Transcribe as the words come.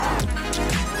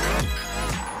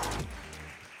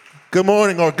Good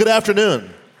morning or good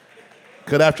afternoon.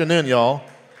 Good afternoon, y'all.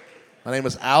 My name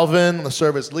is Alvin. I'm the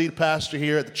service lead pastor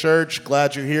here at the church.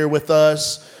 Glad you're here with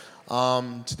us.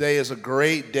 Today is a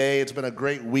great day. It's been a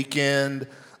great weekend.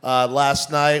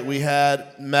 Last night we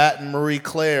had Matt and Marie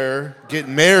Claire get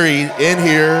married in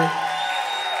here.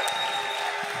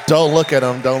 Don't look at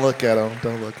them. Don't look at them.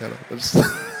 Don't look at them.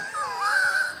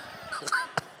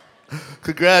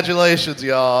 Congratulations,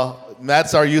 y'all.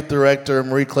 Matt's our youth director.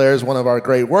 Marie Claire is one of our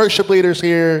great worship leaders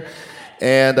here.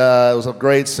 And it was a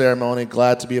great ceremony.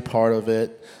 Glad to be a part of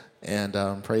it.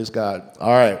 And praise God. All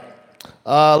right.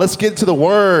 Let's get to the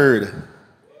word.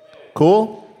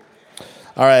 Cool?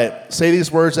 All right. Say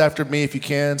these words after me if you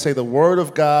can. Say, the word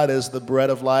of God is the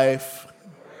bread of life.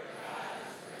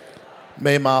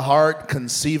 May my heart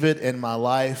conceive it and my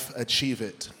life achieve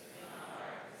it.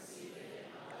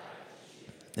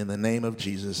 In the name of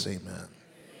Jesus, amen.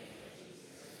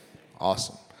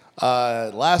 Awesome.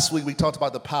 Last week we talked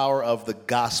about the power of the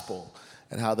gospel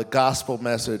and how the gospel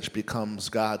message becomes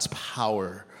God's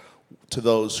power to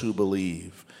those who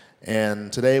believe.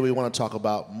 And today we want to talk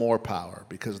about more power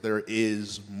because there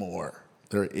is more.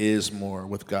 There is more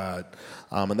with God.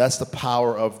 And that's the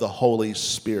power of the Holy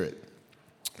Spirit.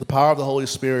 The power of the Holy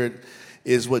Spirit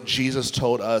is what Jesus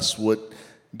told us would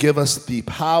give us the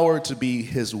power to be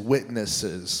his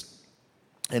witnesses.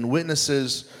 And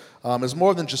witnesses is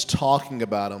more than just talking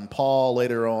about him. Paul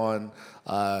later on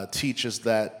teaches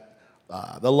that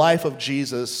the life of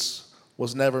Jesus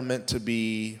was never meant to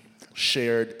be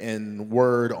shared in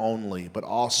word only, but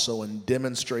also in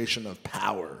demonstration of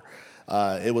power.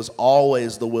 It was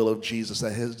always the will of Jesus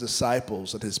that his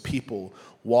disciples, that his people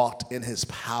walked in his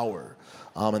power.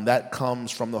 And that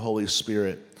comes from the Holy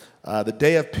Spirit. The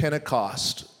day of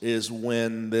Pentecost is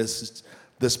when this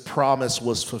promise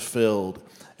was fulfilled.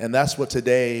 And that's what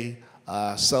today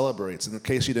celebrates. In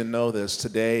case you didn't know this,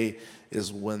 today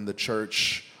is when the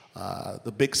church,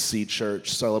 the Big C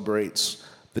Church, celebrates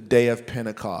the day of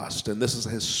Pentecost. And this is a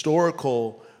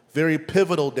historical, very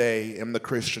pivotal day in the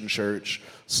Christian church.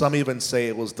 Some even say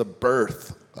it was the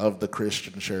birth of the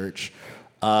Christian church.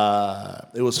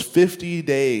 It was 50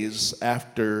 days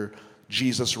after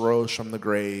Jesus rose from the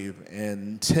grave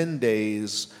and 10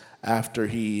 days after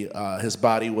his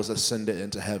body was ascended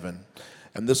into heaven.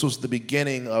 And this was the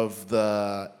beginning of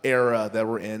the era that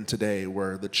we're in today,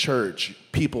 where the church,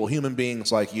 people, human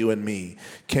beings like you and me,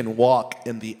 can walk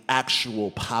in the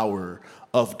actual power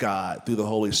of God through the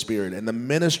Holy Spirit. And the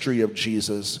ministry of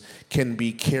Jesus can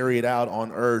be carried out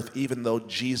on earth even though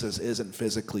Jesus isn't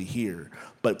physically here.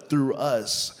 But through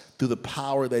us, through the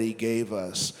power that he gave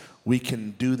us, we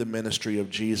can do the ministry of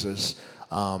Jesus.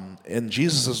 In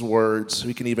Jesus' words,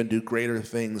 we can even do greater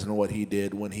things than what he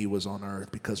did when he was on earth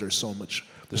because there's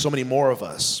so many more of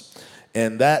us.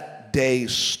 And that day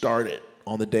started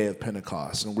on the day of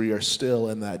Pentecost, and we are still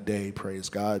in that day, praise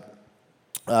God.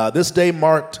 This day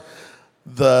marked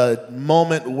the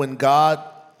moment when God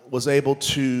was able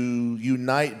to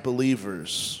unite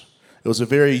believers. It was a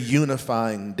very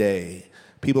unifying day.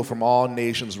 People from all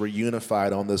nations were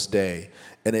unified on this day.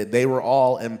 And they were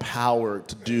all empowered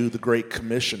to do the Great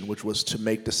Commission, which was to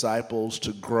make disciples,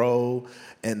 to grow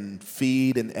and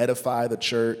feed and edify the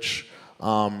church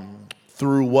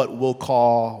through what we'll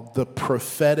call the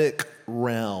prophetic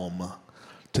realm.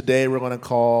 Today we're going to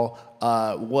call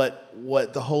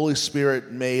what the Holy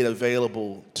Spirit made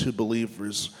available to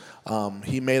believers.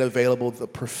 He made available the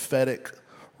prophetic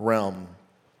realm.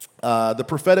 The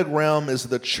prophetic realm is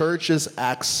the church's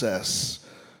access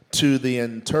to the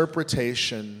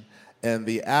interpretation and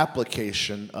the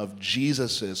application of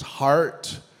Jesus'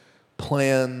 heart,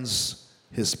 plans,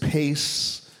 his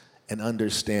pace, and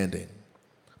understanding.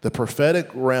 The prophetic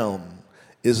realm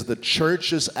is the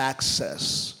church's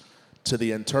access to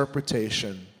the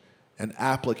interpretation and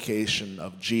application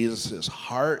of Jesus'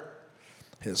 heart,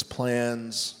 his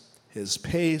plans, his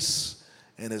pace,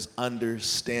 and his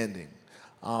understanding.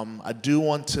 I do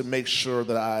want to make sure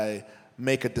that I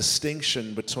make a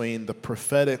distinction between the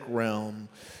prophetic realm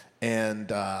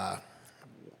and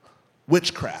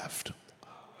witchcraft.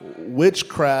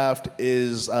 Witchcraft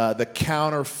is the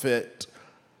counterfeit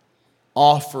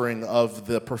offering of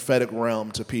the prophetic realm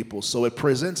to people. So it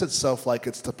presents itself like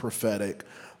it's the prophetic,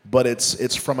 but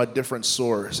it's from a different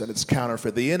source and it's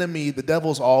counterfeit. The enemy, the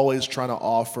devil's always trying to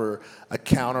offer a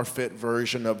counterfeit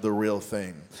version of the real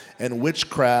thing. And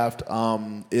witchcraft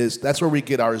that's where we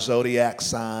get our zodiac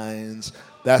signs.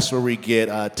 That's where we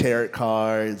get tarot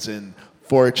cards and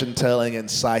fortune telling and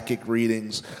psychic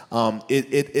readings.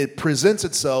 It presents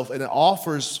itself and it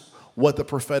offers what the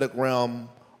prophetic realm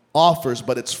offers,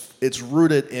 but it's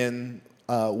rooted in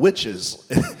witches.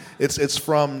 It's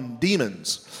from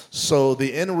demons. So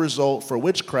the end result for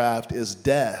witchcraft is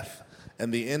death.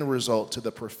 And the end result to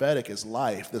the prophetic is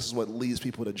life. This is what leads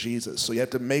people to Jesus. So you have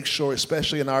to make sure,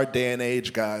 especially in our day and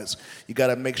age, guys, you got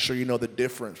to make sure you know the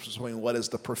difference between what is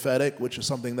the prophetic, which is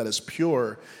something that is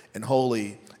pure and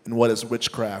holy, and what is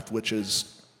witchcraft, which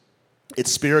is,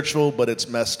 it's spiritual, but it's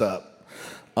messed up.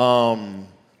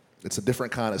 It's a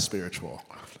different kind of spiritual.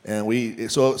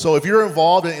 And so if you're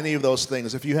involved in any of those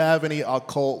things, if you have any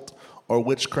occult or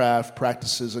witchcraft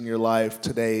practices in your life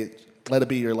today, let it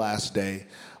be your last day.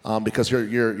 Because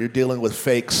you're dealing with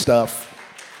fake stuff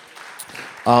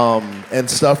and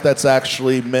stuff that's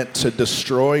actually meant to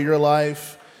destroy your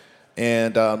life,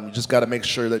 and you just got to make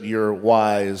sure that you're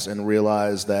wise and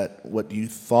realize that what you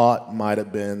thought might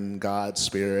have been God's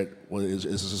spirit is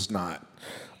just not.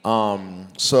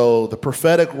 So the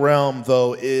prophetic realm,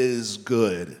 though, is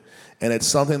good, and it's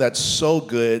something that's so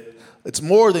good. It's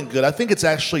more than good. I think it's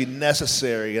actually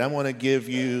necessary, and I want to give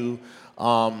you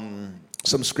some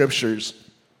scriptures.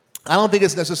 I don't think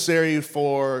it's necessary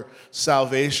for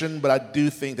salvation, but I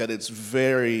do think that it's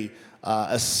very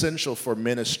essential for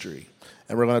ministry.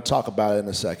 And we're going to talk about it in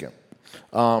a second.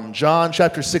 John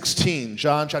chapter 16,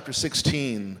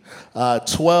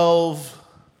 12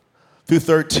 through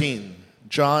 13.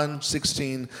 John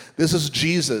 16, this is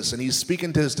Jesus, and he's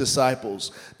speaking to his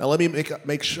disciples. Now let me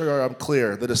make sure I'm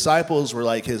clear. The disciples were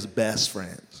like his best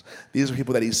friends. These are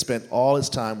people that he spent all his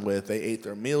time with. They ate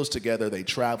their meals together. They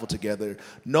traveled together.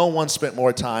 No one spent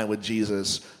more time with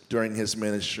Jesus during his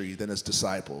ministry than his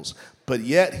disciples. But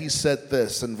yet he said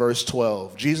this in verse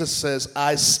 12. Jesus says,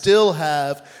 I still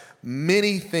have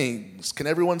many things. Can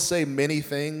everyone say many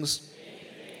things?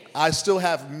 I still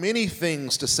have many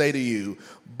things to say to you,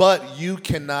 but you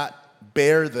cannot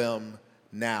bear them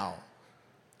now.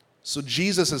 So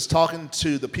Jesus is talking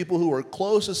to the people who are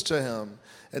closest to him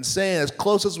and saying, as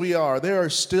close as we are, there are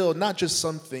still not just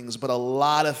some things, but a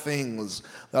lot of things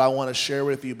that I want to share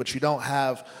with you, but you don't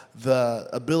have the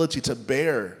ability to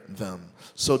bear them.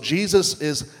 So Jesus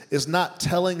is not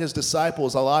telling his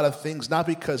disciples a lot of things, not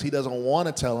because he doesn't want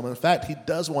to tell them. In fact, he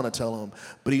does want to tell them,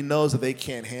 but he knows that they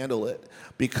can't handle it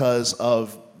because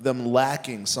of them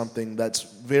lacking something that's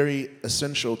very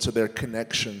essential to their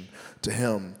connection to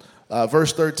him.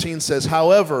 Verse 13 says,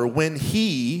 however, when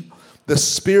he, the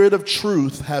Spirit of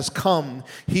truth, has come,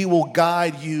 he will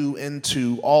guide you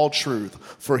into all truth,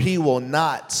 for he will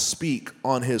not speak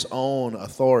on his own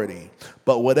authority,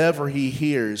 but whatever he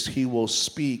hears, he will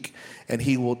speak, and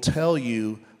he will tell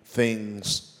you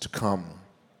things to come.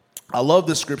 I love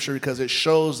this scripture because it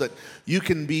shows that you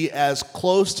can be as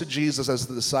close to Jesus as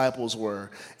the disciples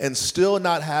were and still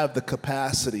not have the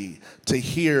capacity to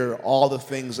hear all the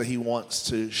things that he wants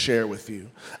to share with you.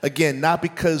 Again, not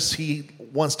because he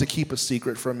wants to keep a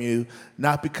secret from you,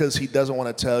 not because he doesn't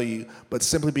want to tell you, but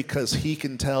simply because he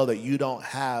can tell that you don't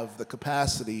have the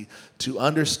capacity to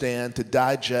understand, to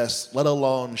digest, let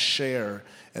alone share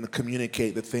and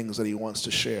communicate the things that he wants to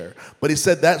share. But he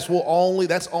said that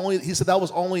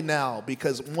was only now,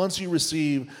 because once you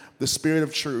receive the Spirit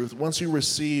of truth, once you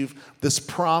receive this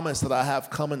promise that I have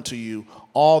coming to you,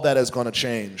 all that is going to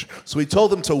change. So he told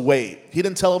them to wait. He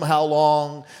didn't tell them how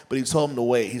long, but he told them to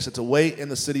wait. He said to wait in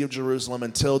the city of Jerusalem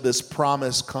until this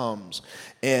promise comes.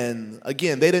 And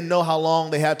again, they didn't know how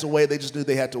long they had to wait. They just knew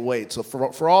they had to wait. So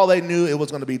for all they knew, it was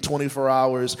going to be 24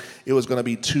 hours. It was going to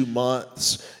be 2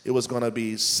 months. It was going to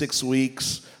be 6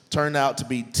 weeks. Turned out to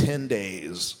be 10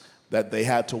 days that they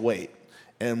had to wait.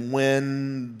 And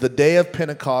when the day of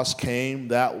Pentecost came,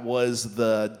 that was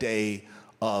the day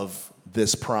of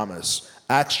this promise.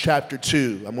 Acts chapter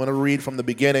 2. I'm going to read from the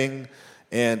beginning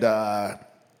and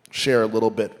share a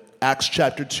little bit. Acts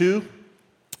chapter 2.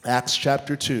 Acts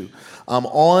chapter 2.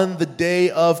 On the day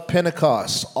of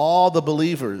Pentecost, all the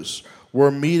believers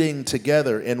were meeting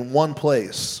together in one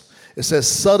place. It says,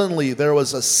 suddenly there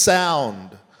was a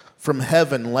sound from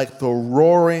heaven like the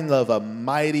roaring of a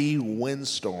mighty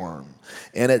windstorm,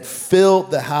 and it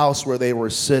filled the house where they were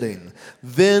sitting.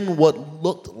 Then what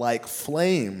looked like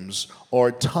flames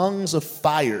or tongues of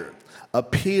fire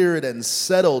appeared and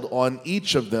settled on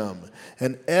each of them,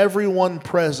 and everyone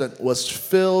present was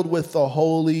filled with the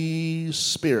Holy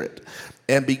Spirit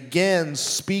and began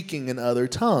speaking in other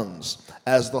tongues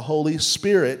as the Holy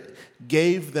Spirit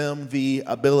gave them the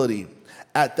ability.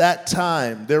 At that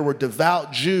time, there were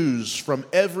devout Jews from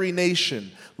every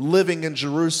nation living in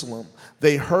Jerusalem. When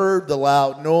they heard the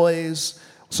loud noise,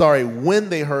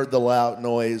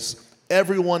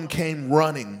 everyone came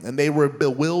running, and they were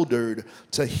bewildered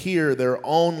to hear their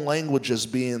own languages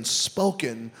being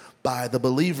spoken by the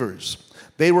believers.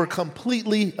 They were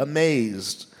completely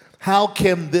amazed "How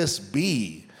can this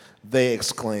be?" they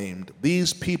exclaimed.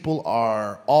 "These people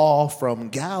are all from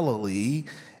Galilee,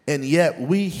 and yet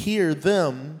we hear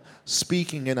them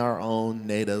speaking in our own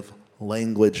native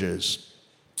languages."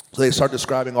 So they start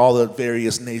describing all the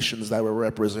various nations that were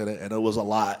represented, and it was a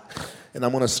lot. And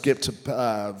I'm going to skip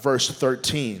to verse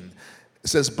 13. It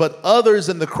says, "But others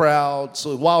in the crowd,"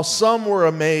 so while some were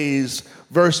amazed,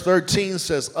 verse 13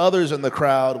 says, "Others in the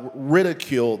crowd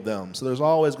ridiculed them." So there's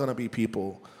always going to be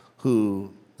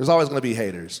there's always going to be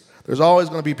haters. There's always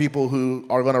going to be people who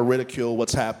are going to ridicule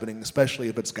what's happening, especially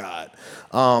if it's God.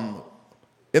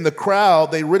 In the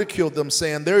crowd, they ridiculed them,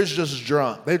 saying, They're just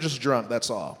drunk, that's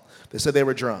all. They said they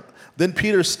were drunk. Then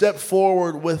Peter stepped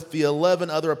forward with the 11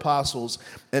 other apostles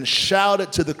and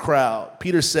shouted to the crowd.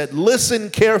 Peter said, "Listen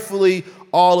carefully,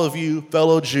 all of you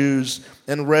fellow Jews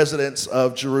and residents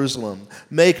of Jerusalem.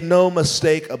 Make no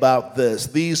mistake about this.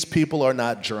 These people are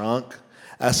not drunk,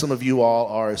 as some of you all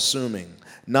are assuming.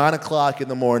 9 o'clock in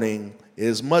the morning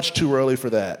is much too early for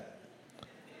that."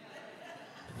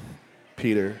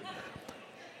 Peter.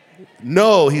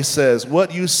 "No," he says,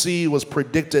 "what you see was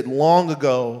predicted long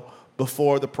ago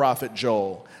before the prophet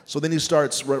Joel." So then he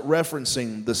starts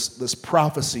referencing this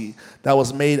prophecy that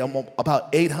was made about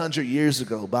 800 years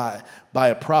ago by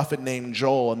a prophet named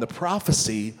Joel. And the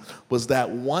prophecy was that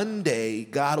one day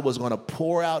God was going to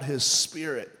pour out his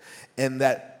spirit and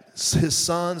that his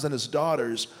sons and his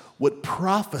daughters would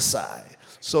prophesy.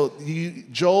 So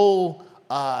Joel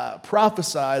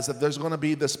prophesies that there's going to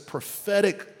be this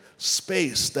prophetic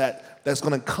space that's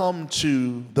going to come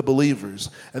to the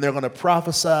believers, and they're going to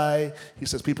prophesy. He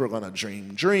says people are going to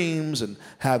dream dreams and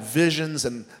have visions,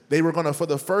 and they were going to, for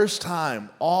the first time,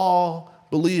 all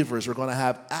believers were going to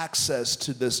have access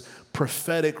to this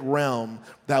prophetic realm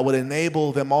that would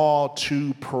enable them all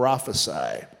to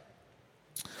prophesy.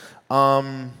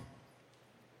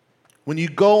 When you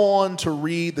go on to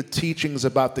read the teachings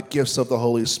about the gifts of the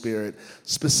Holy Spirit,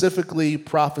 specifically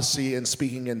prophecy and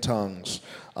speaking in tongues,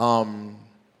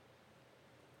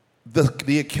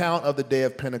 the account of the day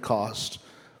of Pentecost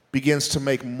begins to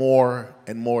make more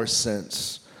and more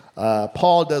sense.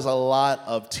 Paul does a lot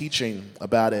of teaching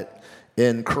about it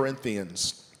in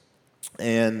Corinthians.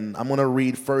 And I'm going to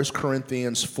read 1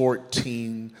 Corinthians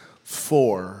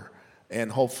 14:4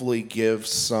 and hopefully give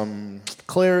some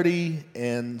clarity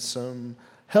and some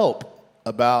help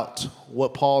about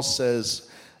what Paul says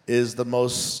is the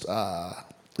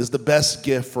best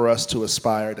gift for us to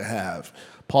aspire to have.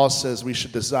 Paul says we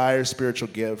should desire spiritual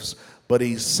gifts, but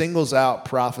he singles out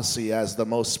prophecy as the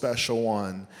most special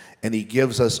one, and he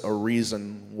gives us a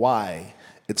reason why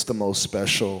it's the most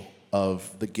special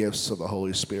of the gifts of the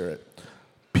Holy Spirit.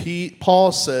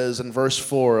 Paul says in verse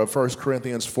 4 of 1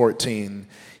 Corinthians 14,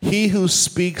 "He who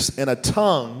speaks in a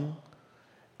tongue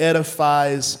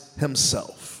edifies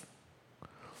himself."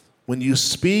 When you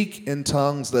speak in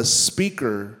tongues, the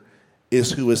speaker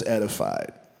is who is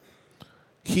edified.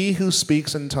 He who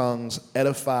speaks in tongues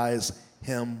edifies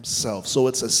himself. So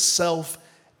it's a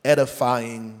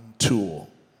self-edifying tool.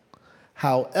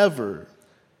 However,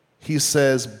 he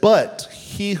says, "But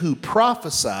he who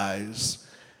prophesies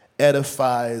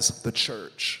edifies the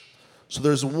church." So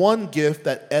there's one gift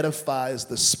that edifies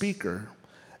the speaker,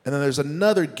 and then there's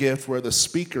another gift where the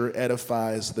speaker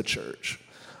edifies the church.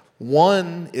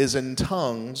 One is in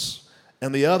tongues,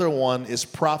 and the other one is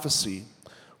prophecy,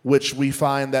 which we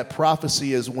find that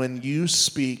prophecy is when you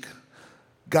speak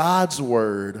God's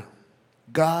word,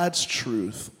 God's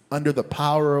truth, under the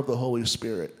power of the Holy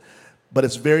Spirit. But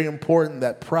it's very important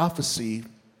that prophecy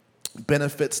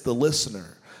benefits the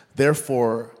listener.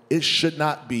 Therefore, it should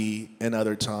not be in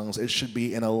other tongues. It should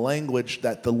be in a language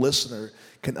that the listener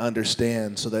can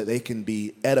understand so that they can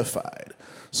be edified.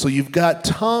 So you've got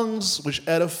tongues which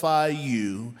edify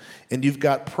you, and you've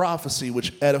got prophecy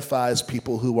which edifies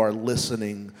people who are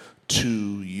listening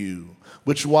to you.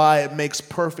 Which is why it makes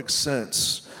perfect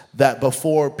sense that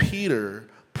before Peter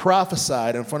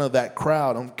prophesied in front of that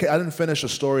crowd, I didn't finish the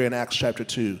story in Acts chapter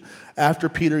 2. After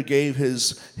Peter gave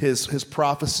his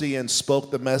prophecy and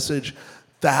spoke the message,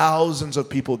 thousands of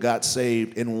people got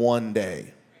saved in one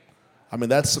day. I mean,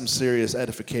 that's some serious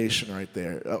edification right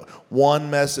there. One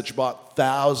message brought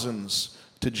thousands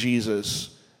to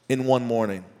Jesus in one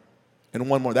morning.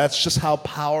 That's just how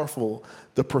powerful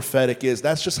the prophetic is.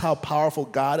 That's just how powerful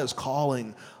God is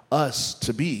calling us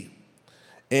to be.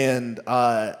 And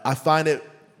I find it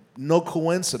no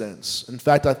coincidence. In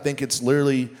fact, I think it's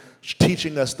literally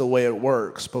teaching us the way it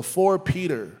works. Before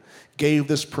Peter gave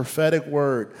this prophetic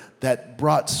word that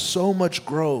brought so much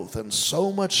growth and so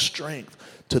much strength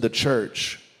to the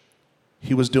church,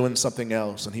 he was doing something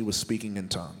else, and he was speaking in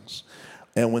tongues.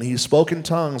 And when he spoke in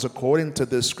tongues, according to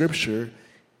this scripture,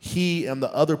 he and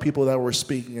the other people that were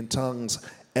speaking in tongues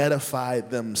edified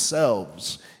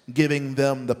themselves, giving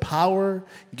them the power,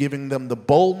 giving them the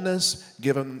boldness,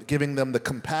 giving them the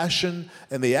compassion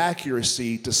and the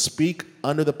accuracy to speak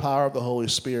under the power of the Holy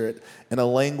Spirit in a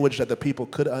language that the people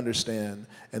could understand,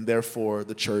 and therefore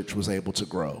the church was able to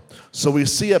grow. So we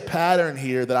see a pattern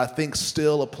here that I think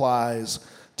still applies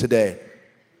today.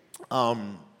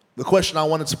 The question I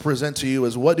wanted to present to you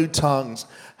is, what do tongues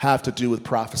have to do with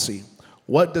prophecy?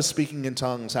 What does speaking in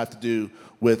tongues have to do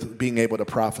with being able to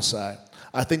prophesy?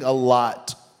 I think a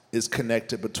lot is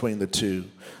connected between the two.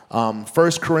 1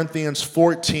 Corinthians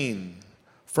 14,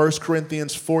 verse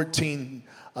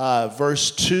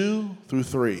 2 through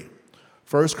 3.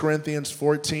 1 Corinthians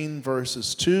 14,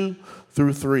 verses 2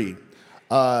 through 3.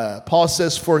 Paul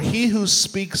says, "For he who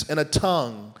speaks in a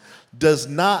tongue does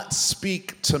not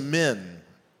speak to men,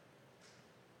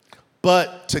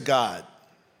 but to God.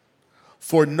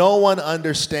 For no one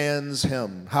understands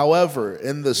him. However,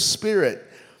 in the Spirit,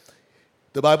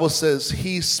 the Bible says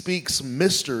he speaks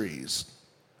mysteries."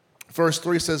 Verse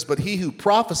 3 says, "But he who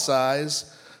prophesies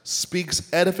speaks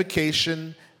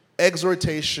edification,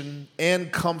 exhortation,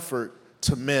 and comfort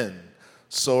to men."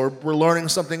 So we're learning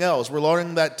something else. We're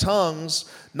learning that tongues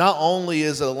not only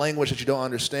is a language that you don't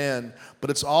understand, but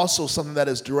it's also something that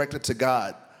is directed to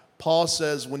God. Paul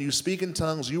says when you speak in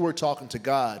tongues, you are talking to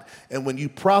God. And when you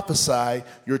prophesy,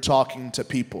 you're talking to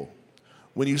people.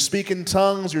 When you speak in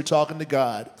tongues, you're talking to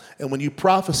God. And when you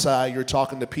prophesy, you're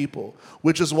talking to people.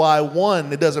 Which is why,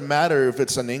 one, it doesn't matter if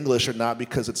it's in English or not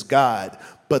because it's God.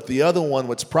 But the other one,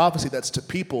 what's prophecy, that's to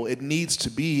people, it needs to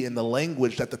be in the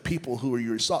language that the people who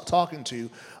you're talking to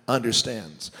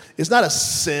understands. It's not a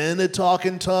sin to talk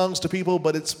in tongues to people,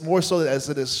 but it's more so as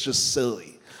it is just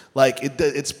silly. Like,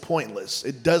 it's pointless.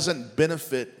 It doesn't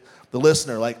benefit the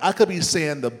listener. Like, I could be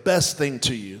saying the best thing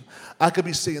to you. I could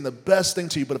be saying the best thing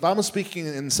to you, but if I'm speaking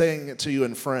and saying it to you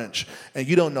in French and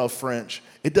you don't know French,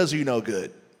 it does you no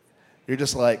good. You're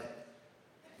just like,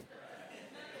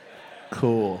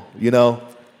 cool,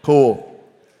 cool.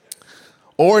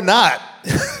 Or not,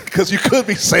 because you could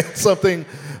be saying something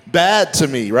bad to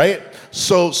me, right?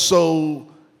 So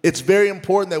it's very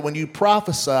important that when you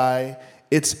prophesy,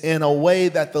 it's in a way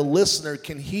that the listener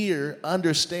can hear,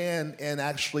 understand, and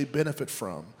actually benefit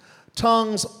from.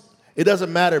 Tongues, it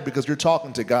doesn't matter because you're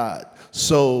talking to God.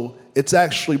 So it's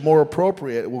actually more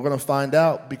appropriate. We're going to find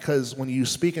out because when you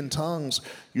speak in tongues,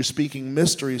 you're speaking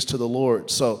mysteries to the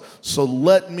Lord. So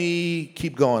let me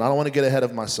keep going. I don't want to get ahead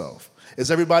of myself.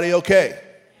 Is everybody okay?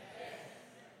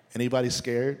 Anybody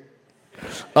scared?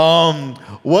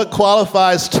 What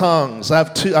qualifies tongues? I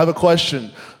have a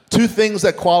question. 2 things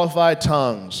that qualify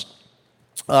tongues.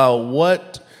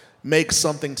 What makes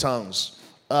something tongues?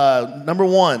 Number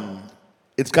 1,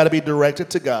 it's got to be directed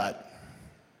to God.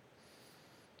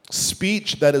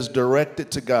 Speech that is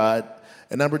directed to God.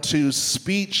 And number 2,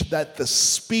 speech that the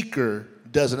speaker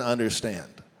doesn't understand.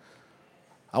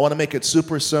 I want to make it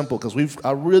super simple because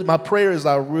my prayer is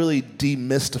I really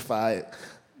demystify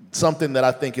something that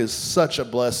I think is such a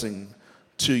blessing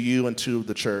to you and to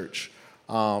the church.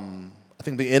 I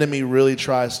think the enemy really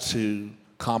tries to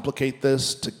complicate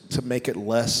this to make it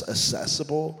less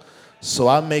accessible. So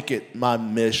I make it my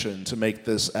mission to make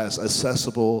this as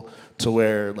accessible to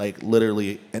where like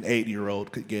literally an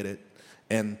 8-year-old could get it.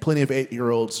 And plenty of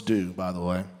 8-year-olds do, by the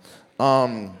way.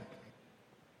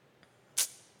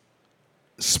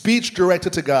 Speech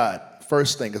directed to God.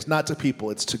 First thing, it's not to people,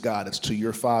 it's to God. It's to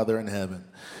your Father in heaven.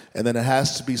 And then it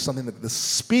has to be something that the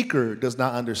speaker does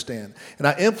not understand. And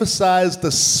I emphasize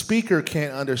the speaker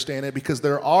can't understand it because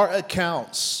there are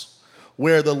accounts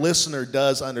where the listener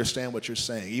does understand what you're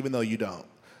saying, even though you don't.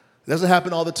 It doesn't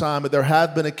happen all the time, but there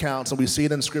have been accounts, and we see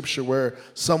it in Scripture, where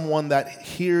someone that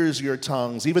hears your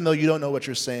tongues, even though you don't know what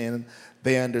you're saying,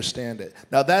 they understand it.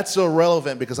 Now, that's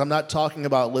irrelevant because I'm not talking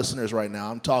about listeners right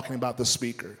now. I'm talking about the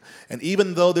speaker. And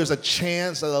even though there's a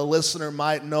chance that a listener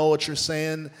might know what you're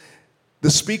saying, the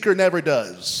speaker never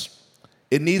does.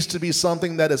 It needs to be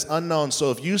something that is unknown. So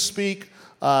if you speak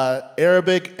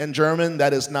Arabic and German,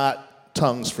 that is not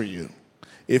tongues for you.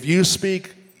 If you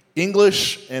speak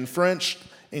English and French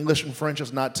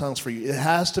is not tongues for you. It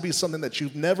has to be something that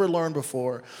you've never learned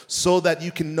before so that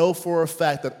you can know for a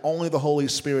fact that only the Holy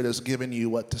Spirit has given you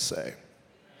what to say.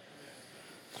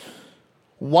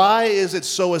 Why is it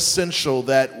so essential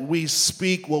that we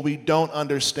speak what we don't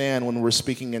understand when we're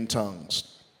speaking in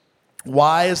tongues?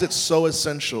 Why is it so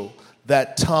essential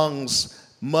that tongues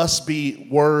must be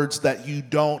words that you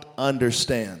don't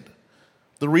understand?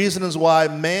 The reason is why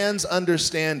man's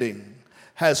understanding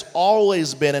has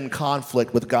always been in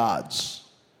conflict with God's.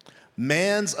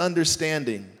 man's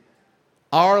understanding,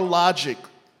 our logic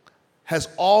has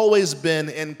always been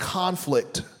in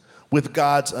conflict with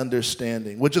God's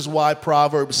understanding, which is why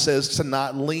Proverbs says to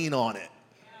not lean on it.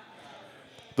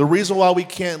 The reason why we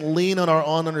can't lean on our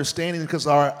own understanding is because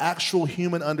our actual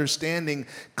human understanding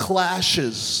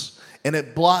clashes and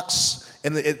it blocks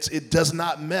and it does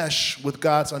not mesh with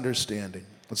God's understanding.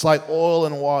 It's like oil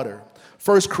and water.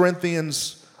 1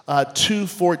 Corinthians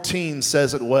 2:14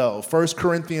 says it well. 1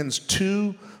 Corinthians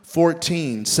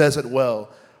 2:14 says it well.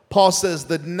 Paul says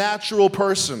the natural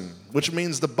person, which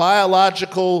means the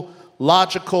biological,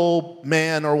 logical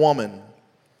man or woman,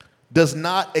 does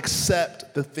not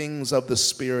accept the things of the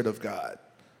Spirit of God.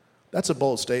 That's a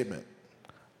bold statement.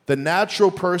 The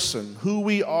natural person, who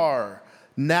we are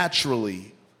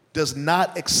naturally, does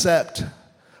not accept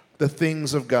the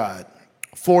things of God.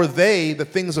 For they, the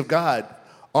things of God,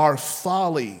 are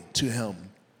folly to him.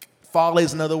 Folly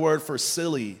is another word for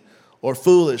silly or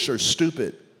foolish or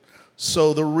stupid.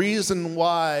 So the reason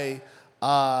why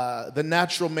the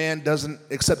natural man doesn't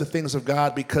accept the things of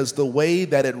God, because the way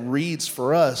that it reads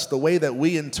for us, the way that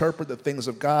we interpret the things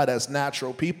of God as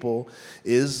natural people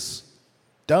is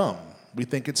dumb. We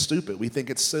think it's stupid. We think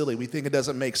it's silly. We think it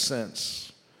doesn't make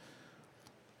sense.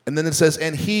 And then it says,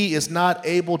 and he is not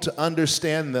able to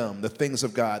understand them, the things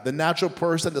of God. The natural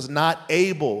person is not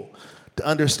able to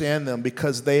understand them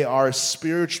because they are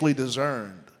spiritually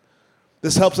discerned.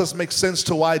 This helps us make sense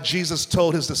to why Jesus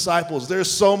told his disciples, there's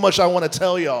so much I want to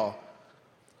tell y'all.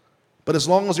 But as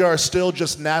long as you are still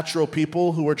just natural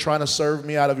people who are trying to serve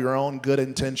me out of your own good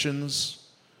intentions,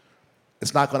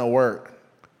 it's not going to work.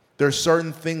 There's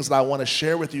certain things that I want to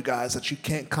share with you guys that you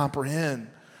can't comprehend.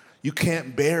 You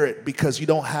can't bear it because you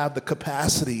don't have the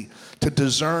capacity to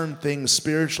discern things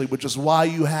spiritually, which is why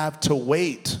you have to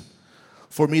wait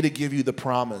for me to give you the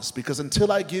promise. Because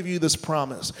until I give you this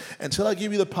promise, until I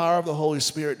give you the power of the Holy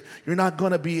Spirit, you're not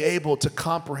going to be able to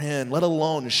comprehend, let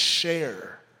alone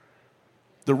share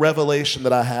the revelation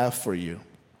that I have for you.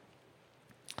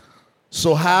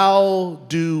 So how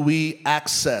do we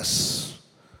access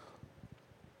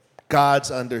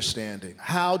God's understanding?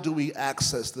 How do we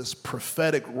access this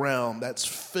prophetic realm that's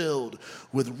filled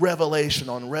with revelation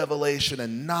on revelation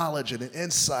and knowledge and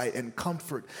insight and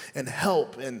comfort and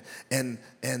help and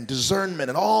discernment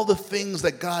and all the things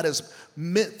that God has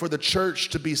meant for the church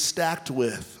to be stacked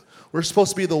with? We're supposed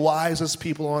to be the wisest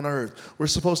people on earth. We're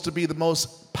supposed to be the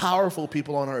most powerful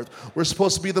people on earth. We're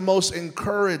supposed to be the most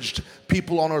encouraged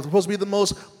people on earth. We're supposed to be the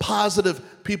most positive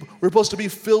people. We're supposed to be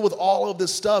filled with all of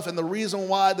this stuff. And the reason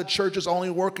why the church is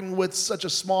only working with such a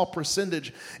small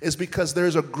percentage is because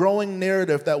there's a growing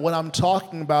narrative that what I'm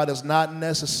talking about is not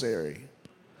necessary.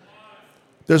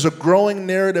 There's a growing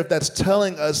narrative that's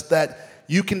telling us that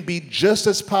you can be just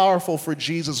as powerful for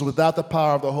Jesus without the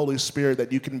power of the Holy Spirit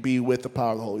that you can be with the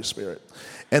power of the Holy Spirit.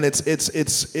 And it's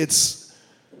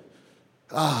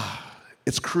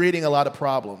creating a lot of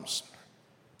problems.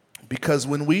 Because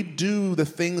when we do the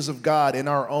things of God in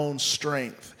our own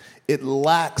strength, it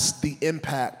lacks the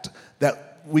impact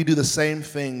that we do the same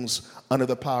things under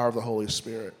the power of the Holy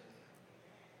Spirit.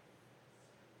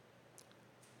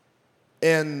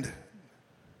 And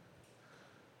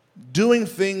doing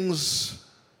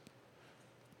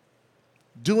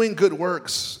good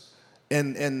works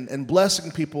and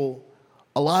blessing people,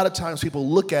 a lot of times people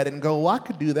look at it and go, well, I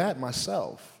could do that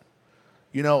myself.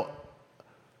 You know,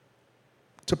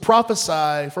 to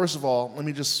prophesy, first of all,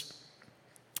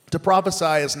 to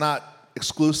prophesy is not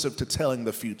exclusive to telling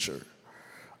the future.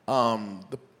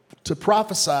 To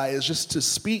prophesy is just to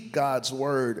speak God's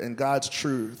word and God's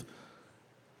truth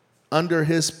under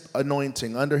his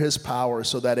anointing, under his power,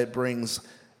 so that it brings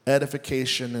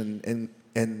edification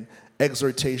and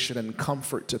exhortation and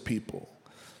comfort to people.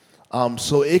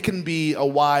 So it can be a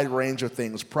wide range of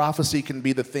things. Prophecy can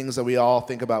be the things that we all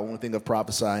think about when we think of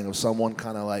prophesying, of someone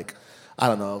kind of like, I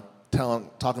don't know,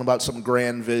 talking about some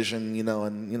grand vision,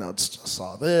 I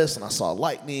saw this, and I saw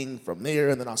lightning from there,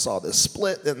 and then I saw this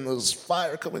split, and there was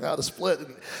fire coming out of the split,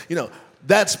 and,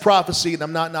 that's prophecy, and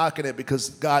I'm not knocking it because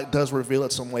God does reveal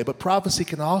it some way. But prophecy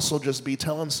can also just be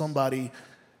telling somebody,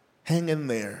 hang in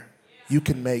there, you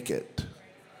can make it.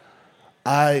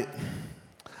 I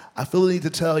feel the need to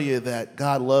tell you that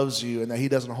God loves you and that he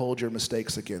doesn't hold your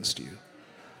mistakes against you.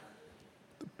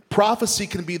 Prophecy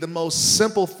can be the most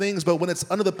simple things, but when it's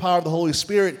under the power of the Holy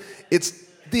Spirit, it's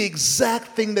the exact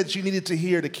thing that you needed to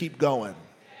hear to keep going.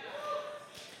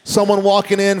 Someone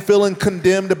walking in feeling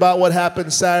condemned about what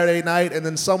happened Saturday night, and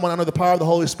then someone under the power of the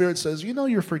Holy Spirit says,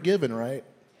 you're forgiven, right?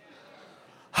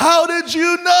 How did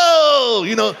you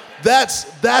know?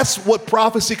 That's what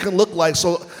prophecy can look like.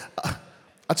 So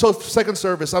I told second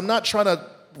service, I'm not trying to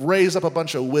raise up a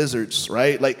bunch of wizards,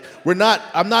 right? Like,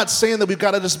 I'm not saying that we've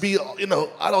got to just be,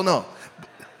 I don't know.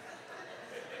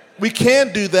 We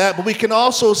can do that, but we can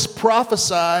also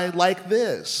prophesy like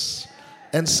this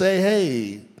and say,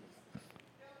 hey,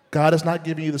 God is not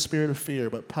giving you the spirit of fear,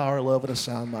 but power, love, and a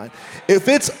sound mind. If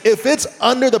it's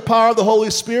under the power of the Holy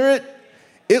Spirit,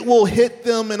 it will hit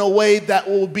them in a way that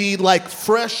will be like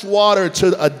fresh water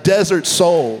to a desert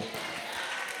soul.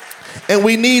 And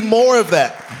we need more of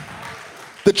that.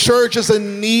 The church is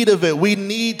in need of it. We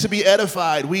need to be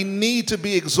edified. We need to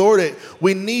be exhorted.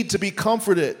 We need to be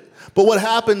comforted. But what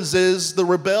happens is the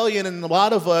rebellion, and a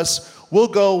lot of us will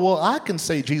go, well, I can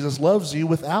say Jesus loves you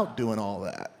without doing all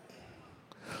that.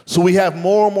 So we have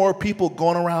more and more people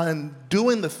going around and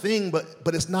doing the thing, but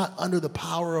it's not under the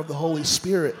power of the Holy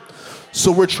Spirit.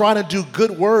 So we're trying to do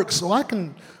good works. So I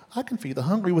can feed the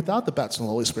hungry without the baptism of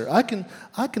the Holy Spirit.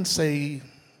 I can say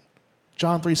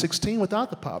John 3:16 without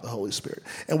the power of the Holy Spirit.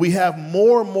 And we have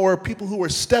more and more people who are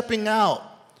stepping out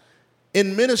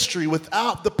in ministry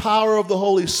without the power of the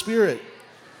Holy Spirit.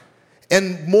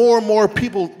 And more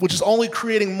people, which is only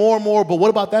creating more and more, but what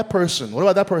about that person? What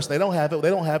about that person? They don't have it,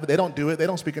 they don't do it, they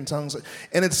don't speak in tongues.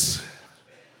 And it's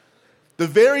the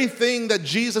very thing that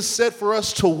Jesus said for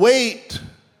us to wait,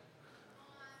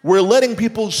 we're letting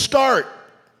people start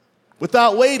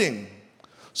without waiting.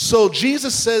 So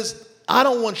Jesus says, I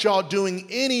don't want y'all doing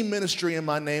any ministry in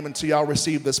my name until y'all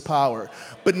receive this power.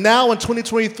 But now in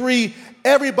 2023,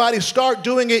 everybody start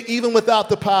doing it even without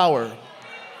the power.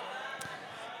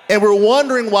 And we're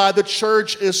wondering why the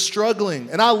church is struggling.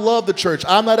 And I love the church.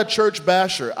 I'm not a church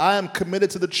basher. I am committed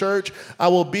to the church. I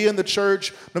will be in the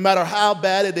church no matter how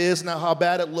bad it is and how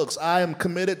bad it looks. I am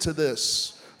committed to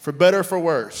this, for better or for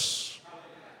worse.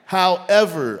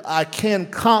 However, I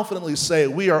can confidently say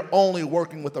we are only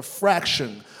working with a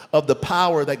fraction of the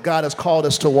power that God has called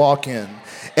us to walk in.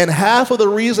 And half of the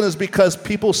reason is because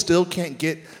people still can't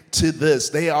get to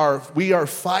this. We are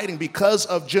fighting because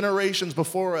of generations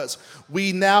before us.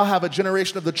 We now have a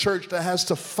generation of the church that has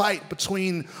to fight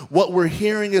between what we're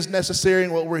hearing is necessary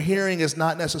and what we're hearing is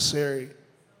not necessary.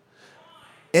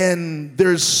 And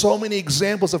there's so many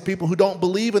examples of people who don't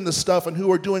believe in this stuff and who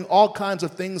are doing all kinds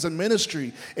of things in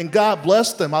ministry. And God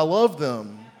bless them. I love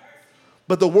them.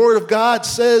 But the Word of God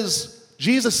says,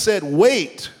 Jesus said,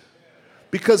 wait,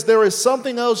 because there is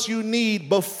something else you need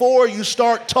before you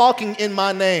start talking in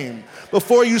my name,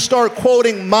 before you start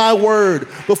quoting my word,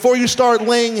 before you start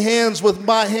laying hands with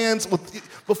my hands,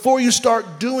 before you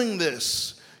start doing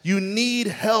this. You need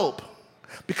help,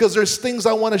 because there's things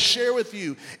I want to share with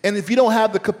you. And if you don't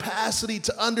have the capacity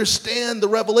to understand the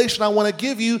revelation I want to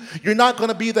give you, you're not going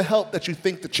to be the help that you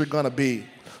think that you're going to be.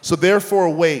 So therefore,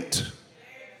 wait.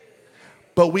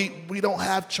 But we don't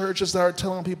have churches that are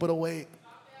telling people to wait.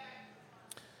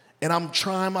 And I'm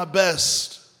trying my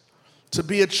best to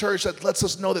be a church that lets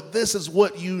us know that this is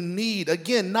what you need.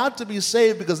 Again, not to be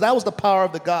saved, because that was the power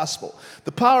of the gospel.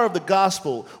 The power of the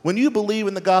gospel, when you believe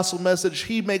in the gospel message,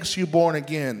 he makes you born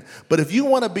again. But if you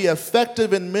want to be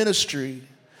effective in ministry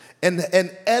and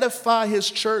edify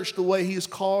his church the way he's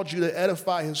called you to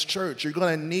edify his church, you're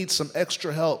going to need some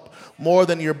extra help, more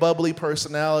than your bubbly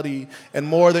personality and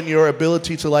more than your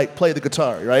ability to play the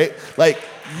guitar, right?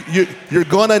 You're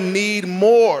going to need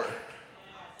more.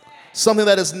 Something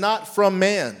that is not from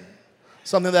man,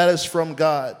 something that is from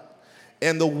God.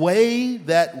 And the way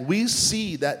that we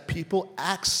see that people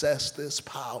access this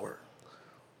power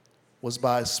was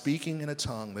by speaking in a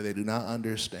tongue that they do not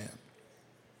understand.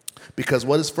 Because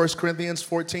what does 1 Corinthians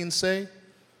 14 say?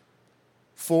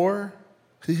 For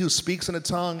he who speaks in a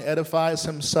tongue edifies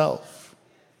himself.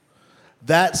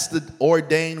 That's the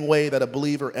ordained way that a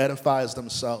believer edifies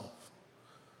themselves.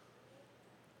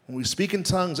 When we speak in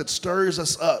tongues, it stirs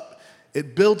us up.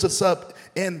 It builds us up.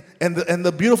 And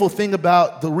the beautiful thing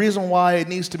about the reason why it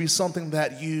needs to be something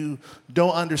that you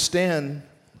don't understand,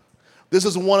 this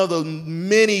is one of the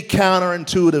many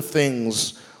counterintuitive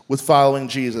things with following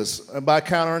Jesus. And by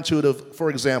counterintuitive, for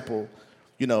example,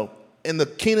 in the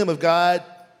kingdom of God,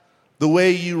 the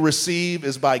way you receive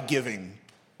is by giving.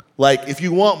 If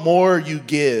you want more, you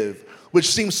give,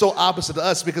 which seems so opposite to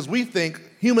us because we think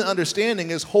human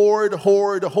understanding is hoard,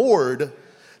 hoard, hoard.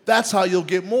 That's how you'll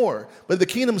get more. But the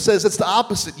kingdom says it's the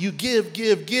opposite. You give,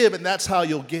 give, give, and that's how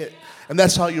you'll get. And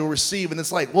that's how you'll receive. And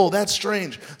it's whoa, that's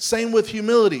strange. Same with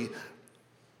humility.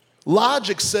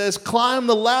 Logic says climb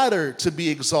the ladder to be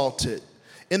exalted.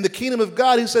 In the kingdom of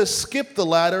God, he says skip the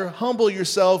ladder, humble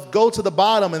yourself, go to the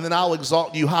bottom, and then I'll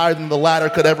exalt you higher than the ladder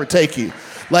could ever take you.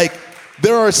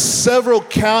 There are several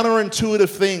counterintuitive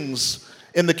things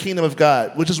in the kingdom of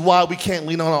God, which is why we can't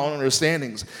lean on our own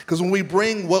understandings. Because when we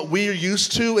bring what we're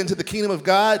used to into the kingdom of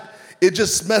God, it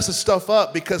just messes stuff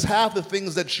up because half the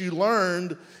things that you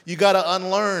learned, you got to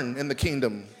unlearn in the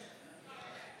kingdom.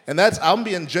 And I'm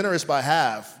being generous by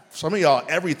half. Some of y'all,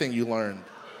 everything you learned.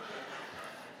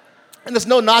 And there's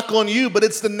no knock on you, but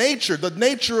it's the nature. The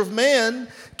nature of man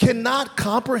cannot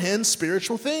comprehend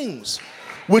spiritual things,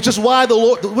 which is why the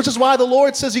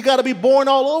Lord says you got to be born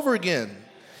all over again.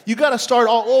 You got to start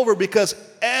all over because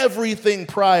everything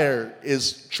prior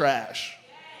is trash.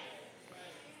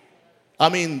 I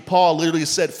mean, Paul literally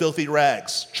said filthy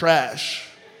rags, trash.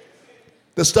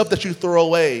 The stuff that you throw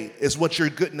away is what your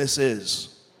goodness is.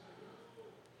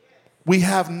 We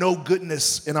have no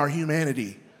goodness in our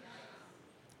humanity.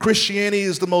 Christianity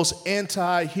is the most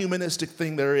anti-humanistic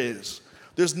thing there is.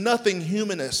 There's nothing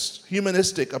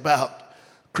humanistic about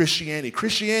Christianity.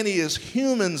 Christianity is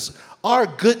humans. Our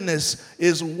goodness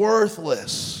is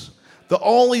worthless. The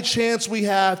only chance we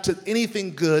have to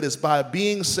anything good is by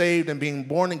being saved and being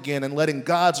born again and letting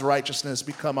God's righteousness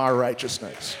become our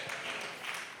righteousness.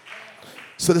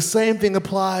 So the same thing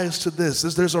applies to this.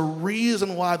 There's a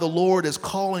reason why the Lord is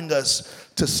calling us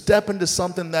to step into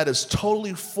something that is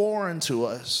totally foreign to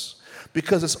us.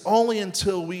 Because it's only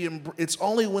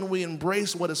when we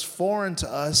embrace what is foreign to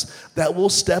us that we'll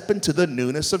step into the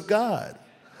newness of God.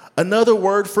 Another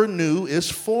word for new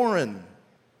is foreign.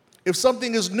 If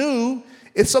something is new,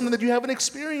 it's something that you haven't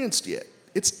experienced yet.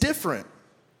 It's different.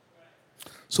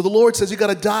 So the Lord says you got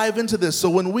to dive into this. So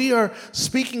when we are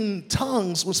speaking in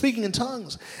tongues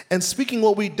and speaking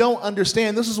what we don't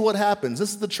understand, this is what happens.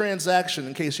 This is the transaction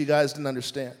in case you guys didn't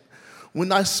understand.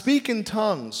 When I speak in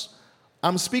tongues,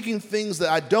 I'm speaking things that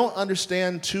I don't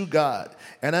understand to God.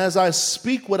 And as I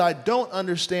speak what I don't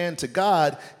understand to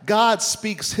God, God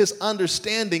speaks his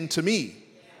understanding to me.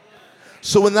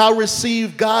 So when I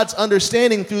receive God's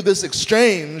understanding through this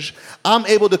exchange, I'm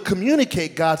able to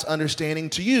communicate God's understanding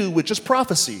to you, which is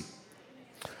prophecy.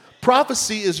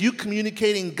 Prophecy is you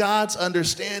communicating God's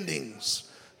understandings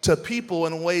to people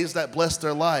in ways that bless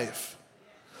their life.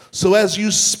 So as you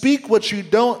speak what you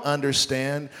don't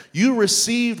understand, you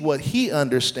receive what he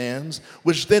understands,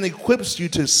 which then equips you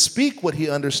to speak what he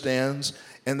understands,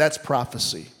 and that's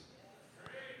prophecy.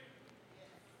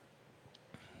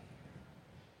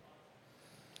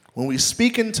 When we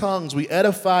speak in tongues, we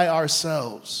edify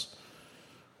ourselves.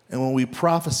 And when we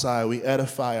prophesy, we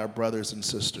edify our brothers and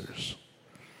sisters.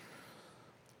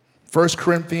 1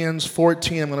 Corinthians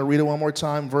 14, I'm going to read it one more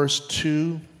time, verse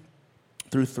 2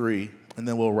 through 3, and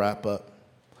then we'll wrap up.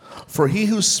 For he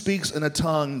who speaks in a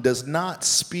tongue does not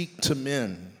speak to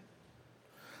men,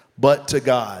 but to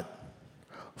God.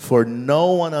 For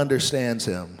no one understands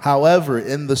him. However,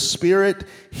 in the Spirit,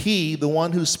 he, the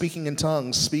one who's speaking in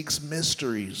tongues, speaks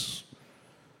mysteries.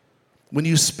 When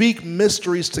you speak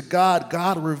mysteries to God,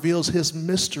 God reveals his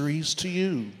mysteries to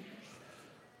you.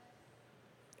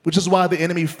 Which is why the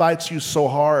enemy fights you so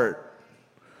hard.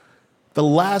 The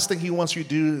last thing he wants you to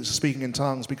do is speaking in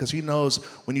tongues, because he knows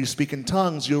when you speak in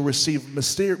tongues, you'll receive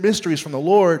mysteries from the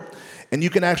Lord, and you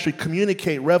can actually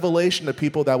communicate revelation to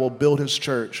people that will build his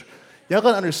church. Y'all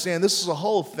gotta understand, this is a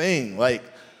whole thing. Like,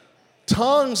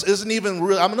 tongues isn't even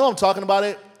real. I know I'm talking about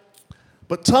it,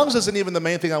 but tongues isn't even the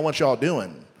main thing I want y'all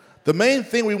doing. The main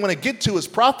thing we want to get to is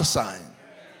prophesying.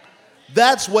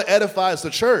 That's what edifies the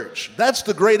church. That's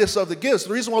the greatest of the gifts.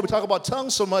 The reason why we talk about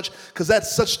tongues so much, because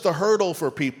that's such the hurdle for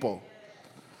people.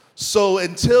 So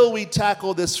until we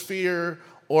tackle this fear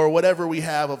or whatever we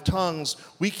have of tongues,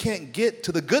 we can't get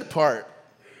to the good part,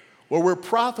 where we're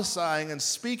prophesying and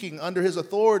speaking under his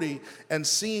authority and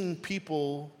seeing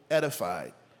people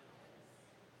edified.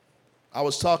 I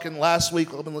was talking last week,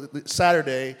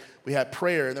 Saturday, we had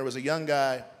prayer, and there was a young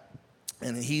guy,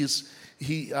 and he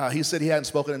said he hadn't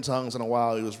spoken in tongues in a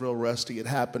while. He was real rusty. It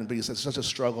happened, but he said, it's such a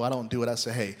struggle. I don't do it. I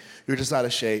said, hey, you're just out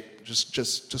of shape.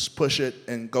 Just push it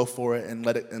and go for it and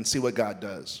let it and see what God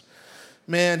does.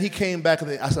 Man, he came back,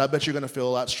 and I said, I bet you're going to feel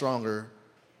a lot stronger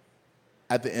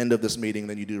at the end of this meeting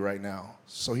than you do right now.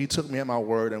 So he took me at my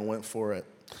word and went for it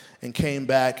and came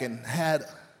back and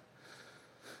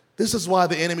this is why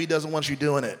the enemy doesn't want you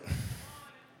doing it.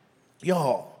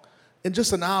 Y'all, in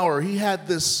just an hour, he had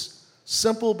this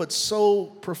simple but so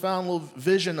profound little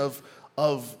vision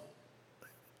of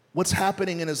what's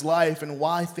happening in his life and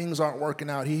why things aren't working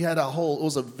out. It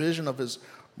was a vision of his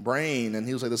brain, and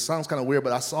he was like, this sounds kind of weird,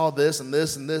 but I saw this and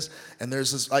this and this, and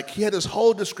there's this, like, he had this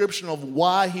whole description of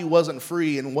why he wasn't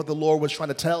free and what the Lord was trying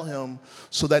to tell him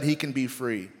so that he can be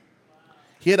free.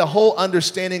 He had a whole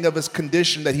understanding of his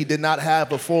condition that he did not have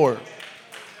before.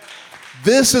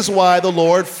 This is why the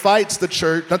Lord fights the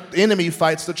church, the enemy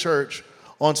fights the church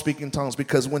on speaking tongues,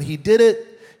 because when he did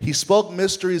it, He spoke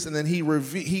mysteries, and then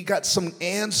he got some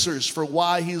answers for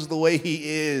why he's the way he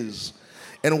is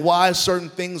and why certain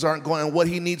things aren't going and what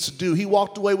he needs to do. He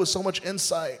walked away with so much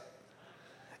insight.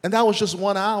 And that was just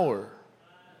 1 hour,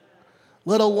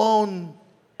 let alone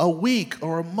a week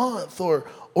or a month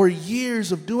or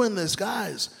years of doing this.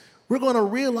 Guys, we're going to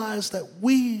realize that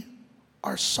we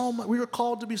are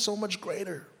called to be so much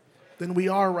greater than we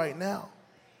are right now.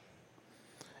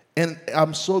 And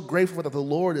I'm so grateful that the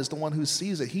Lord is the one who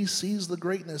sees it. He sees the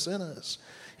greatness in us.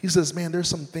 He says, man, there's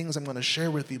some things I'm going to share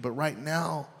with you, but right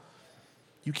now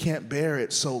you can't bear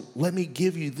it. So let me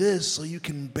give you this so you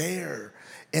can bear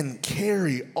and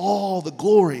carry all the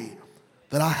glory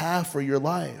that I have for your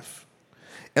life.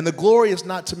 And the glory is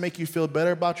not to make you feel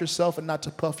better about yourself and not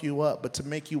to puff you up, but to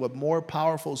make you a more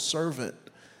powerful servant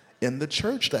in the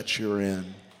church that you're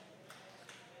in.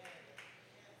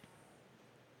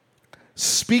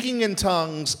 Speaking in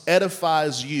tongues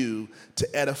edifies you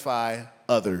to edify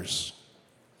others.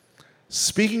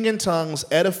 Speaking in tongues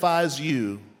edifies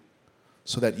you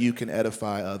so that you can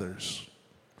edify others.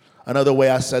 Another way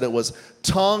I said it was,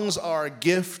 tongues are a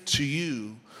gift to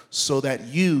you so that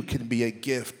you can be a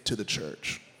gift to the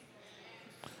church.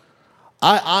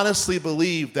 I honestly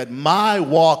believe that my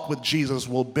walk with Jesus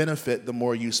will benefit the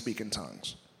more you speak in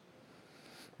tongues.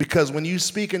 Because when you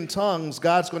speak in tongues,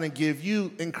 God's going to give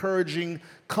you encouraging,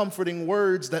 comforting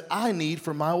words that I need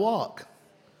for my walk.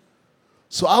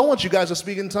 So I want you guys to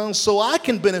speak in tongues so I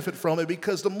can benefit from it,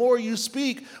 because the more you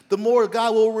speak, the more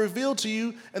God will reveal to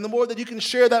you, and the more that you can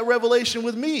share that revelation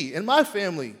with me and my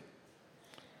family.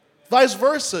 Vice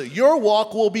versa, your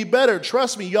walk will be better.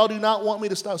 Trust me, y'all do not want me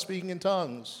to stop speaking in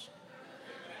tongues.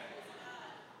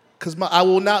 Because I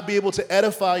will not be able to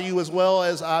edify you as well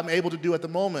as I'm able to do at the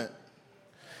moment.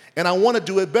 And I want to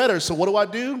do it better. So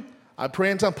what do? I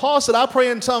pray in tongues. Paul said, I pray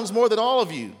in tongues more than all of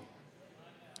you.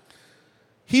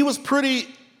 He was a pretty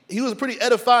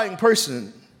edifying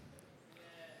person.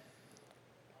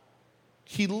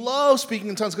 He loved speaking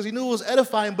in tongues because he knew it was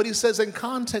edifying, but he says in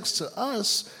context to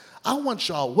us,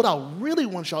 what I really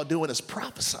want y'all doing is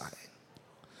prophesying.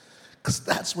 Because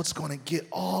that's what's going to get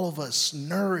all of us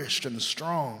nourished and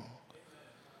strong.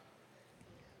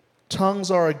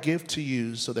 Tongues are a gift to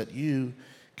you so that you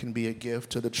can be a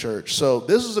gift to the church. So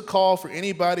this is a call for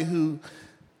anybody who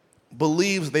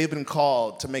believes they've been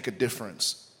called to make a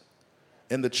difference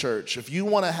in the church. If you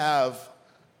want to have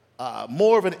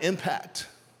more of an impact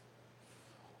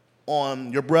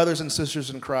on your brothers and sisters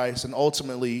in Christ, and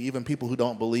ultimately even people who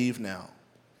don't believe now,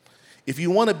 if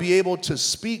you want to be able to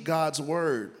speak God's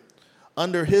word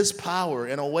under his power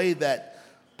in a way that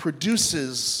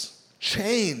produces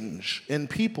change in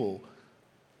people,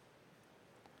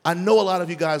 I know a lot of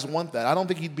you guys want that. I don't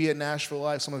think you'd be at Nashville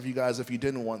Live, some of you guys, if you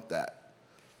didn't want that.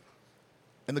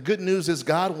 And the good news is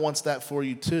God wants that for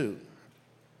you too.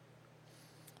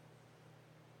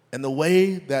 And the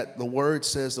way that the word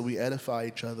says that we edify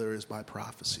each other is by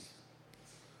prophecy.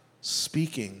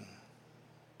 Speaking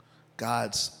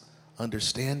God's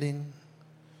understanding,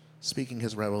 speaking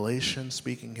his revelation,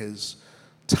 speaking his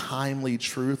timely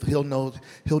truth. He'll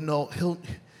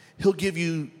give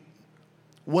you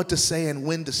what to say and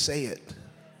when to say it.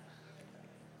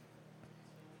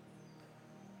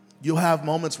 You'll have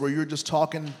moments where you're just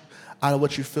talking out of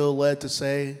what you feel led to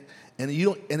say, and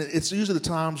it's usually the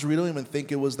times where you don't even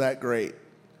think it was that great,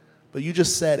 but you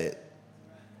just said it.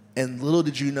 And little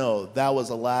did you know that was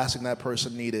the last thing that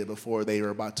person needed before they were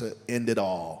about to end it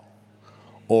all,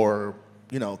 or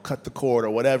cut the cord, or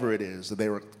whatever it is that they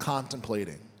were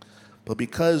contemplating. But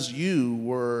because you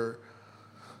were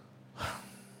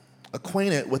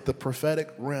acquainted with the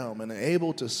prophetic realm and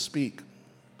able to speak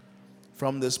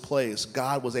from this place,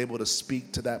 God was able to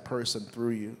speak to that person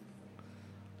through you.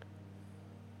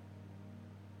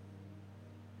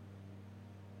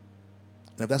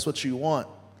 And if that's what you want,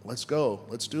 let's go.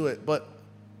 Let's do it. But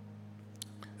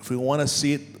if we want to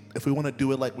see it, if we want to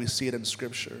do it like we see it in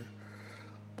Scripture,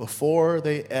 before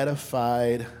they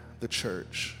edified the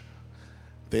church,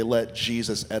 they let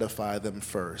Jesus edify them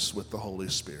first with the Holy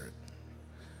Spirit.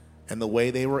 And the way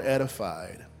they were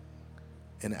edified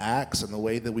in Acts and the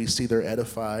way that we see they're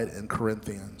edified in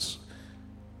Corinthians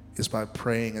is by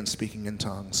praying and speaking in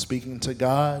tongues, speaking to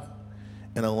God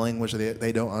in a language that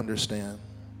they don't understand.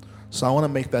 So I want to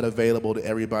make that available to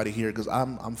everybody here, because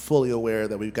I'm fully aware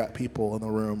that we've got people in the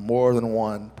room, more than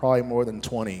one, probably more than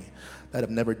 20, that have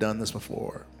never done this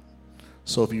before.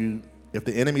 So if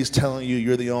the enemy's telling you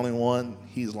you're the only one,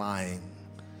 he's lying.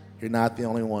 You're not the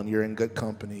only one. You're in good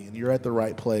company, and you're at the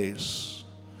right place.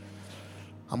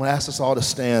 I'm going to ask us all to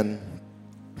stand.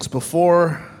 It's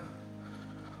before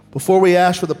Before we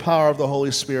ask for the power of the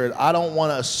Holy Spirit, I don't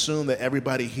want to assume that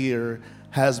everybody here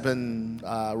has been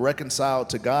reconciled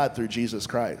to God through Jesus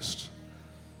Christ.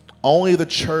 Only the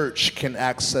church can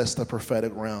access the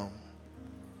prophetic realm.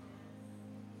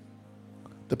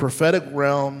 The prophetic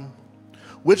realm,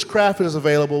 witchcraft is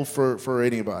available for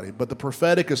anybody, but the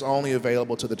prophetic is only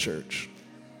available to the church.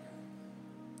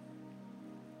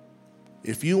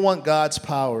 If you want God's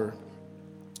power,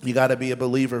 you got to be a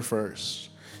believer first.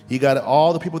 You got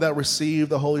all the people that received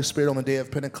the Holy Spirit on the day of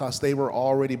Pentecost, they were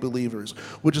already believers,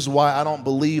 which is why I don't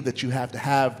believe that you have to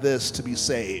have this to be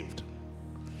saved.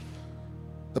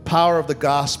 The power of the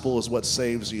gospel is what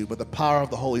saves you, but the power of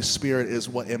the Holy Spirit is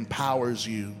what empowers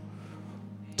you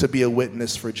to be a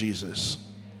witness for Jesus.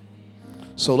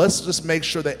 So let's just make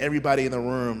sure that everybody in the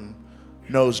room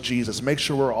knows Jesus. Make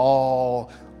sure we're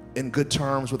all in good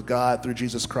terms with God through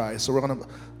Jesus Christ. So we're going to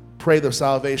pray the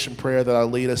salvation prayer that I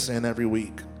lead us in every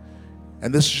week.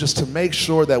 And this is just to make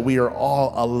sure that we are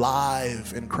all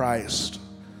alive in Christ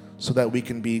so that we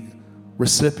can be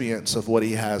recipients of what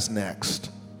he has next.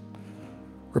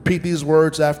 Repeat these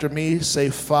words after me.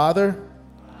 Say, Father,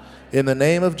 in the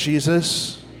name of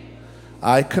Jesus,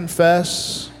 I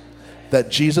confess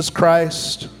that Jesus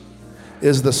Christ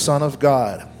is the Son of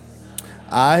God.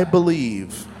 I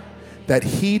believe that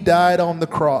he died on the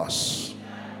cross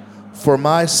for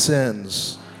my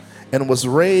sins and was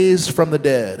raised from the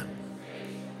dead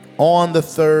on the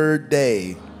third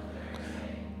day.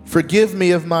 Forgive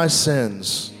me of my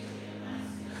sins.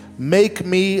 Make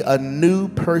me a new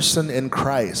person in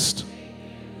Christ.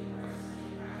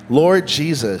 Lord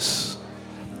Jesus,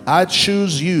 I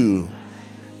choose you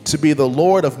to be the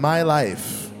Lord of my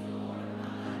life.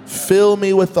 Fill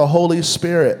me with the Holy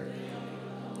Spirit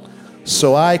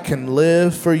so I can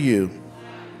live for you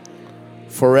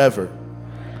forever.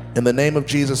 In the name of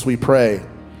Jesus we pray.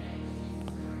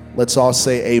 Let's all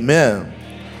say amen.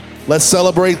 Let's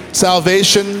celebrate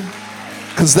salvation,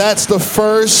 because that's the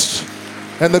first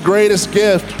and the greatest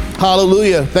gift.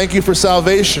 Hallelujah. Thank you for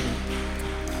salvation.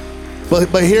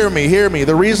 But hear me.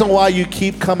 The reason why you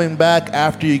keep coming back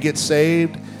after you get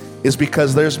saved is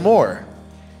because there's more.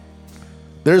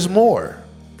 There's more.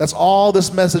 That's all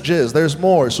this message is. There's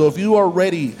more. So if you are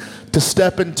ready to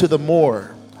step into the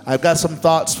more, I've got some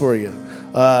thoughts for you.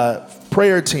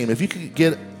 Prayer team, if you could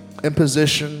get in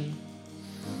position,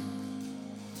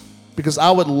 because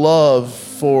I would love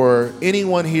for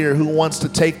anyone here who wants to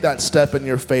take that step in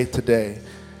your faith today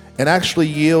and actually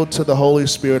yield to the Holy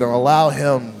Spirit and allow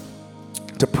him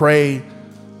to pray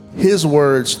his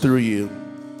words through you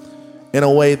in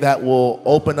a way that will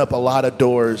open up a lot of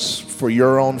doors for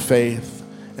your own faith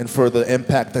and for the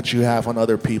impact that you have on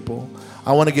other people.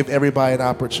 I want to give everybody an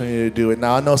opportunity to do it.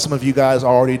 Now, I know some of you guys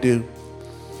already do,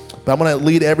 but I'm going to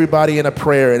lead everybody in a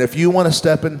prayer. And if you want to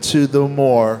step into the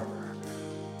more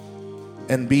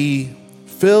and be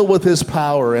filled with his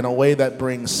power in a way that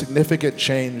brings significant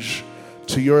change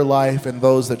to your life and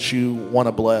those that you want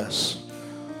to bless,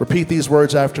 repeat these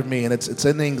words after me. And it's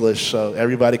in English, so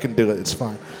everybody can do it. It's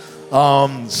fine.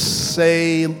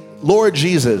 Say, Lord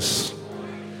Jesus,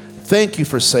 thank you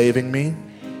for saving me.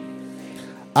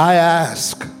 I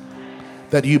ask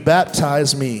that you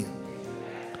baptize me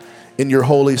in your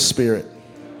Holy Spirit.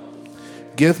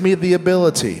 Give me the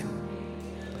ability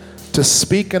to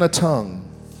speak in a tongue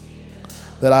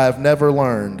that I have never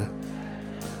learned.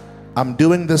 I'm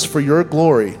doing this for your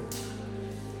glory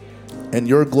and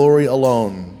your glory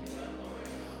alone.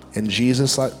 In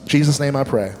Jesus' name I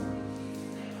pray.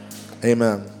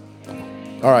 Amen.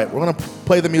 All right, we're going to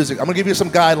play the music. I'm going to give you some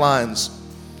guidelines,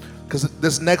 because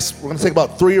we're going to take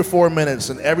about 3 or 4 minutes,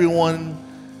 and everyone,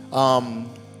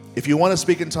 if you want to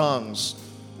speak in tongues,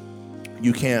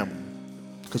 you can,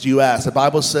 because you ask. The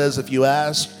Bible says if you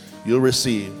ask, you'll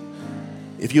receive.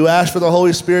 If you ask for the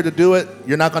Holy Spirit to do it,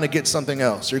 you're not going to get something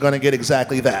else. You're going to get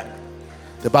exactly that.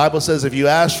 The Bible says if you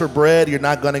ask for bread, you're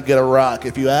not going to get a rock.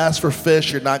 If you ask for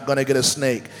fish, you're not going to get a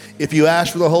snake. If you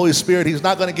ask for the Holy Spirit, he's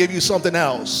not going to give you something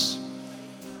else.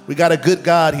 We got a good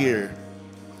God here.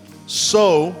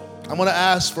 So I'm going to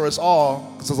ask for us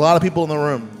all, because there's a lot of people in the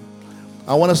room.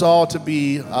 I want us all to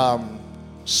be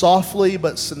softly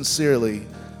but sincerely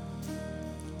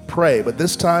pray. But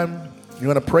this time,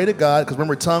 you're going to pray to God, because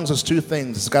remember, tongues is 2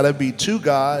 things. It's got to be to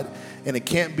God, and it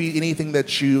can't be anything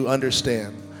that you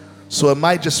understand. So it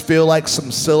might just feel like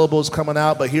some syllables coming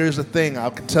out, but here's the thing. I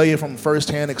can tell you from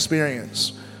firsthand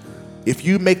experience. If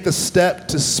you make the step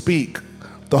to speak,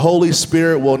 the Holy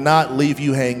Spirit will not leave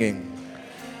you hanging.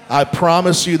 I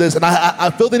promise you this, and I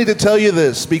feel the need to tell you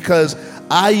this, because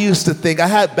I used to think, I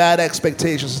had bad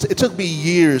expectations. It took me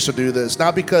years to do this,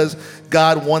 not because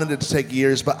God wanted it to take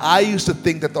years, but I used to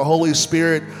think that the Holy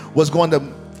Spirit was going to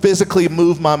physically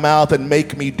move my mouth and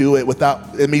make me do it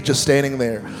without me just standing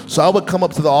there. So I would come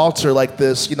up to the altar like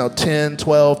this, 10,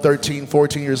 12, 13,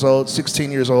 14 years old,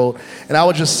 16 years old, and I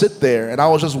would just sit there, and I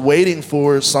was just waiting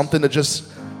for something to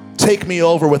just take me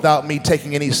over without me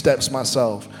taking any steps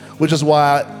myself, which is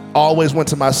why I always went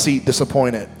to my seat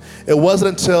disappointed. It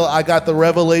wasn't until I got the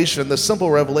revelation, the simple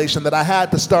revelation, that I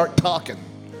had to start talking.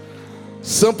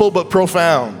 Simple but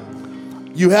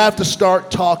profound. You have to start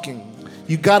talking.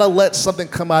 You got to let something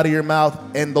come out of your mouth,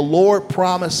 and the Lord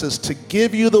promises to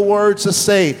give you the words to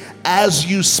say as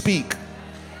you speak.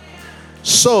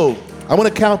 So I'm going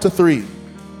to count to 3,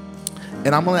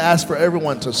 and I'm going to ask for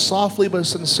everyone to softly but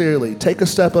sincerely take a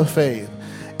step of faith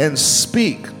and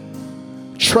speak,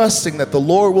 trusting that the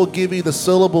Lord will give you the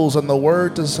syllables and the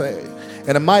word to say.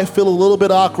 And it might feel a little bit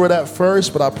awkward at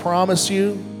first, but I promise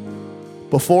you,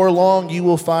 before long, you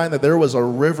will find that there was a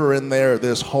river in there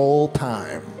this whole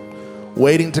time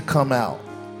waiting to come out.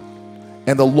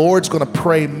 And the Lord's going to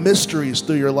pray mysteries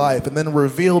through your life and then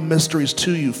reveal mysteries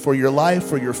to you for your life,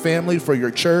 for your family, for your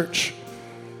church.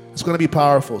 It's going to be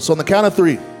powerful. So on the count of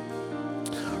 3,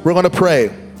 we're going to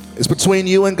pray. It's between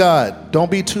you and God.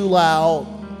 Don't be too loud,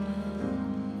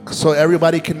 so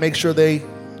everybody can make sure they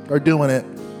are doing it.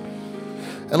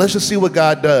 And let's just see what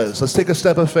God does. Let's take a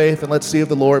step of faith and let's see if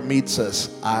the Lord meets us.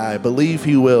 I believe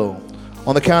he will.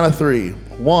 On the count of 3.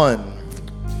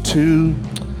 1, 2,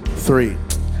 3.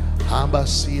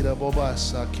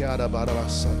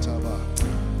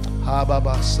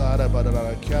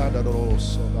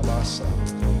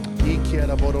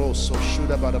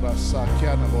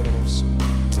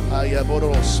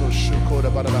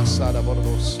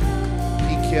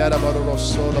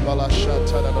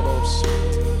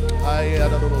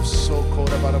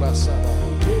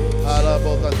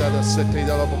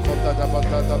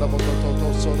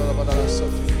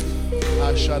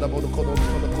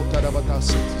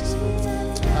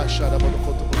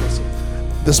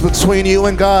 This is between you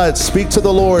and God. Speak to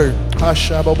the Lord.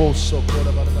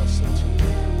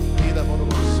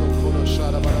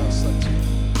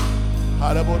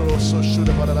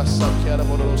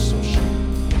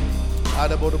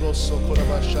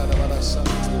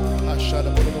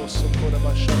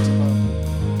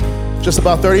 Just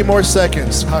about 30 more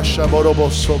seconds.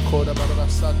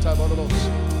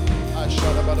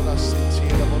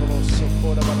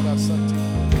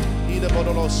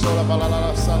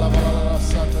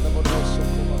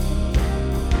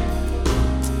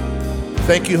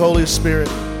 Thank you, Holy Spirit.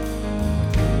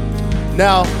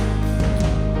 Now,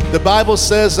 the Bible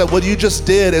says that what you just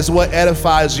did is what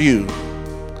edifies you.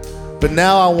 But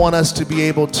now I want us to be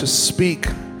able to speak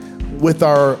with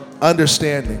our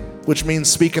understanding, which means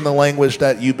speak in the language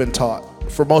that you've been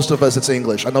taught. For most of us, it's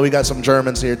English. I know we got some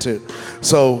Germans here too.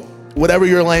 So whatever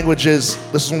your language is,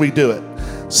 this is when we do it.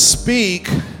 Speak,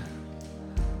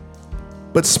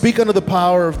 but speak under the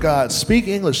power of God. Speak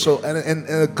English. So, and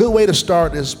a good way to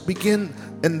start is begin,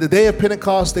 in the day of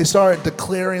Pentecost, they started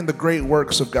declaring the great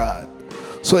works of God.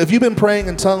 So if you've been praying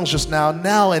in tongues just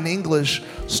now in English,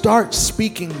 start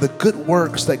speaking the good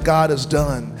works that God has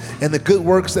done and the good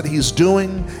works that he's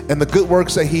doing and the good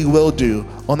works that he will do.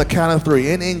 On the count of 3,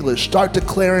 in English, start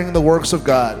declaring the works of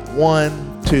God.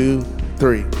 1, 2,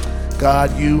 3.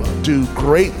 God, you do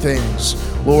great things.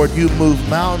 Lord, you move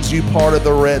mountains. You parted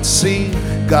the Red Sea.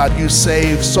 God, you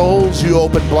save souls. You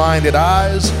open blinded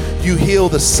eyes. You heal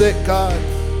the sick, God.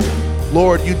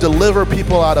 Lord, you deliver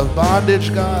people out of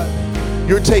bondage, God.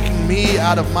 You're taking me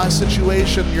out of my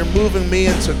situation. You're moving me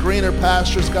into greener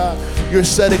pastures, God. You're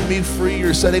setting me free.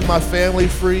 You're setting my family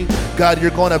free. God,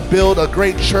 you're going to build a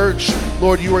great church.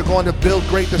 Lord, you are going to build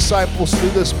great disciples through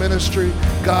this ministry.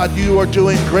 God, you are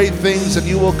doing great things and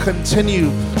you will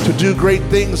continue to do great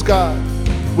things, God.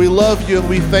 We love you and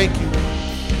we thank you.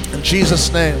 In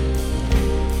Jesus' name.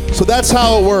 So that's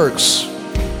how it works.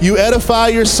 You edify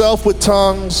yourself with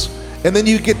tongues and then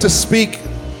you get to speak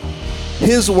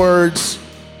his words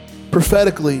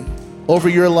prophetically over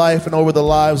your life and over the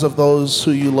lives of those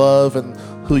who you love and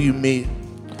who you meet.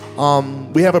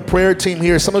 We have a prayer team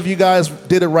here. Some of you guys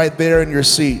did it right there in your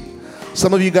seat.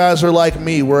 Some of you guys are like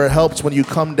me, where it helps when you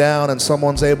come down and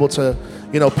someone's able to,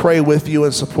 pray with you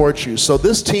and support you. So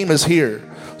this team is here.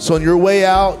 So on your way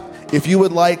out, if you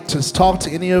would like to talk to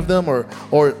any of them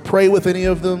or pray with any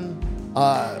of them,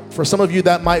 for some of you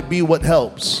that might be what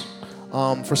helps.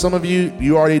 For some of you,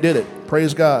 you already did it.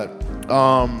 Praise God.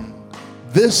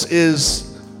 This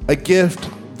is a gift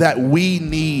that we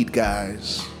need,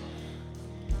 guys.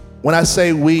 When I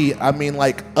say we, I mean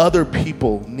like other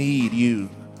people need you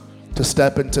to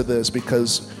step into this,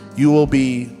 because you will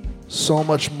be so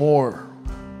much more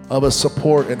of a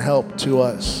support and help to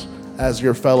us as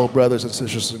your fellow brothers and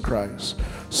sisters in Christ.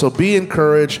 So be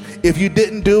encouraged. If you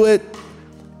didn't do it,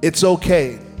 it's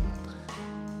okay.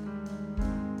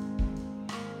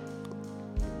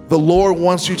 The Lord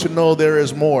wants you to know there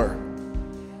is more.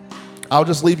 I'll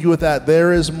just leave you with that.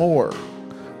 There is more.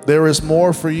 There is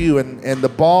more for you, and the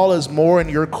ball is more in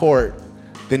your court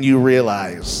than you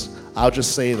realize. I'll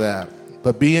just say that.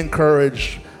 But be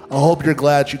encouraged. I hope you're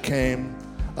glad you came.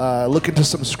 Look into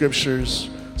some scriptures.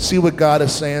 See what God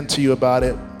is saying to you about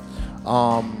it.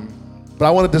 But I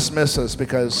want to dismiss us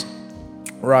because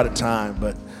we're out of time.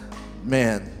 But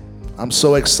man, I'm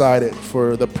so excited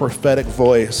for the prophetic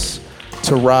voice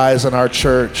to rise in our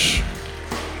church,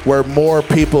 where more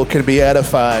people can be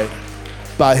edified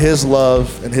by his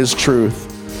love and his truth.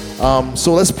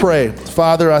 So let's pray.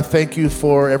 Father, I thank you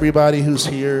for everybody who's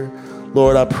here.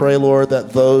 Lord, I pray, Lord,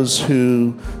 that those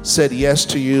who said yes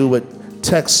to you would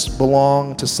text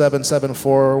belong to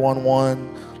 77411.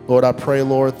 Lord, I pray,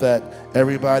 Lord, that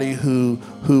everybody who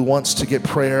wants to get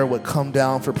prayer would come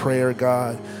down for prayer,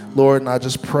 God. Lord, and I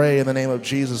just pray in the name of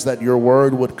Jesus that your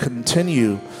word would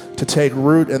continue to take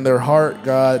root in their heart,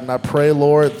 God. And I pray,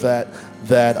 Lord, that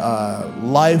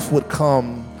life would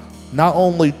come not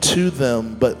only to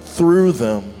them, but through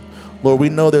them. Lord, we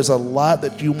know there's a lot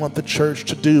that you want the church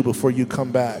to do before you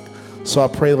come back. So I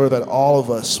pray, Lord, that all of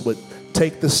us would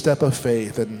take this step of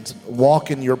faith and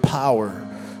walk in your power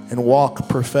and walk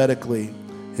prophetically.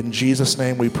 In Jesus'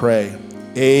 name we pray.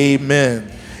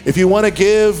 Amen. If you want to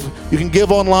give, you can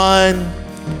give online.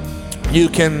 You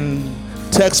can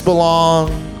text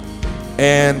belong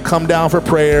and come down for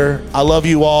prayer. I love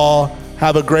you all.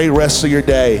 Have a great rest of your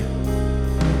day.